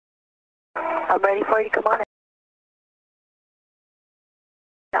I'm ready for you to come on in.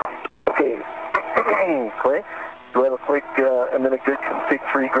 Okay, Clay, do I look like I'm in a good config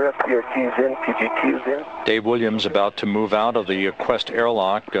for egress? PRQ's in, PGQ's in. Dave Williams about to move out of the Quest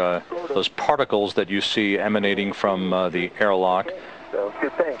airlock. Those particles that you see emanating from the airlock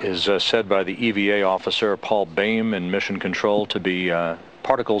is said by the EVA officer Paul Boehm in Mission Control to be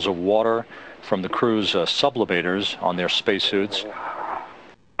particles of water from the crew's sublimators on their spacesuits.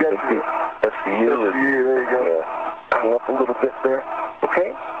 SVU, there you go. Hang up a little bit there.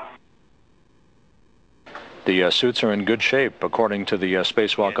 Okay. The suits are in good shape, according to the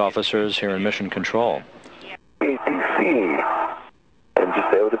spacewalk officers here in Mission Control. ATC. I'm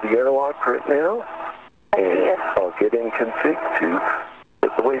just out of the airlock right now, and I'll get in config to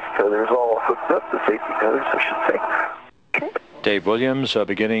get the waste tethers all hooked up, the safety tethers, I should say. Okay. Dave Williams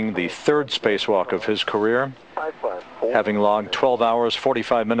beginning the third spacewalk of his career, having logged 12 hours,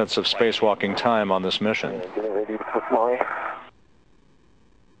 45 minutes of spacewalking time on this mission. And getting ready to put my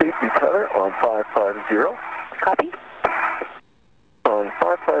safety tether on 550. Copy. On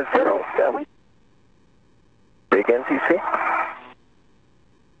 550. Big NTC.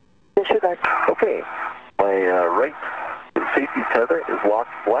 Disregard. Okay. My right safety tether is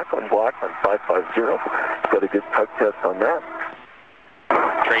locked black on 550. Got a good tug test on that.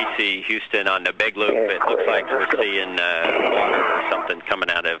 Tracy, Houston on the big loop. It looks like we're seeing water or something coming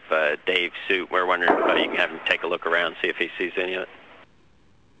out of Dave's suit. We're wondering if you can have him take a look around, see if he sees any of it.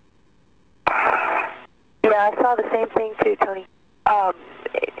 Yeah, I saw the same thing too, Tony.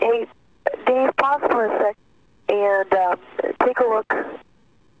 Hey, Dave, pause for a sec and take a look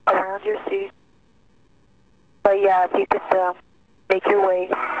around your suit. But yeah, if you could make your way.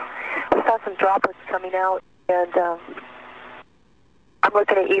 We saw some droplets coming out, and I'm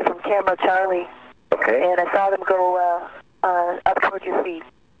looking at you from camera, Charlie. Okay. And I saw them go up towards your feet.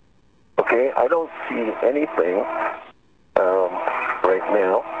 Okay, I don't see anything right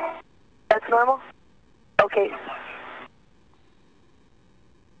now. That's normal? Okay.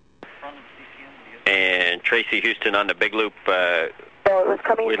 And Tracy, Houston on the big loop. So it was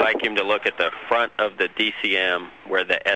coming. We'd like him to look at the front of the DCM where the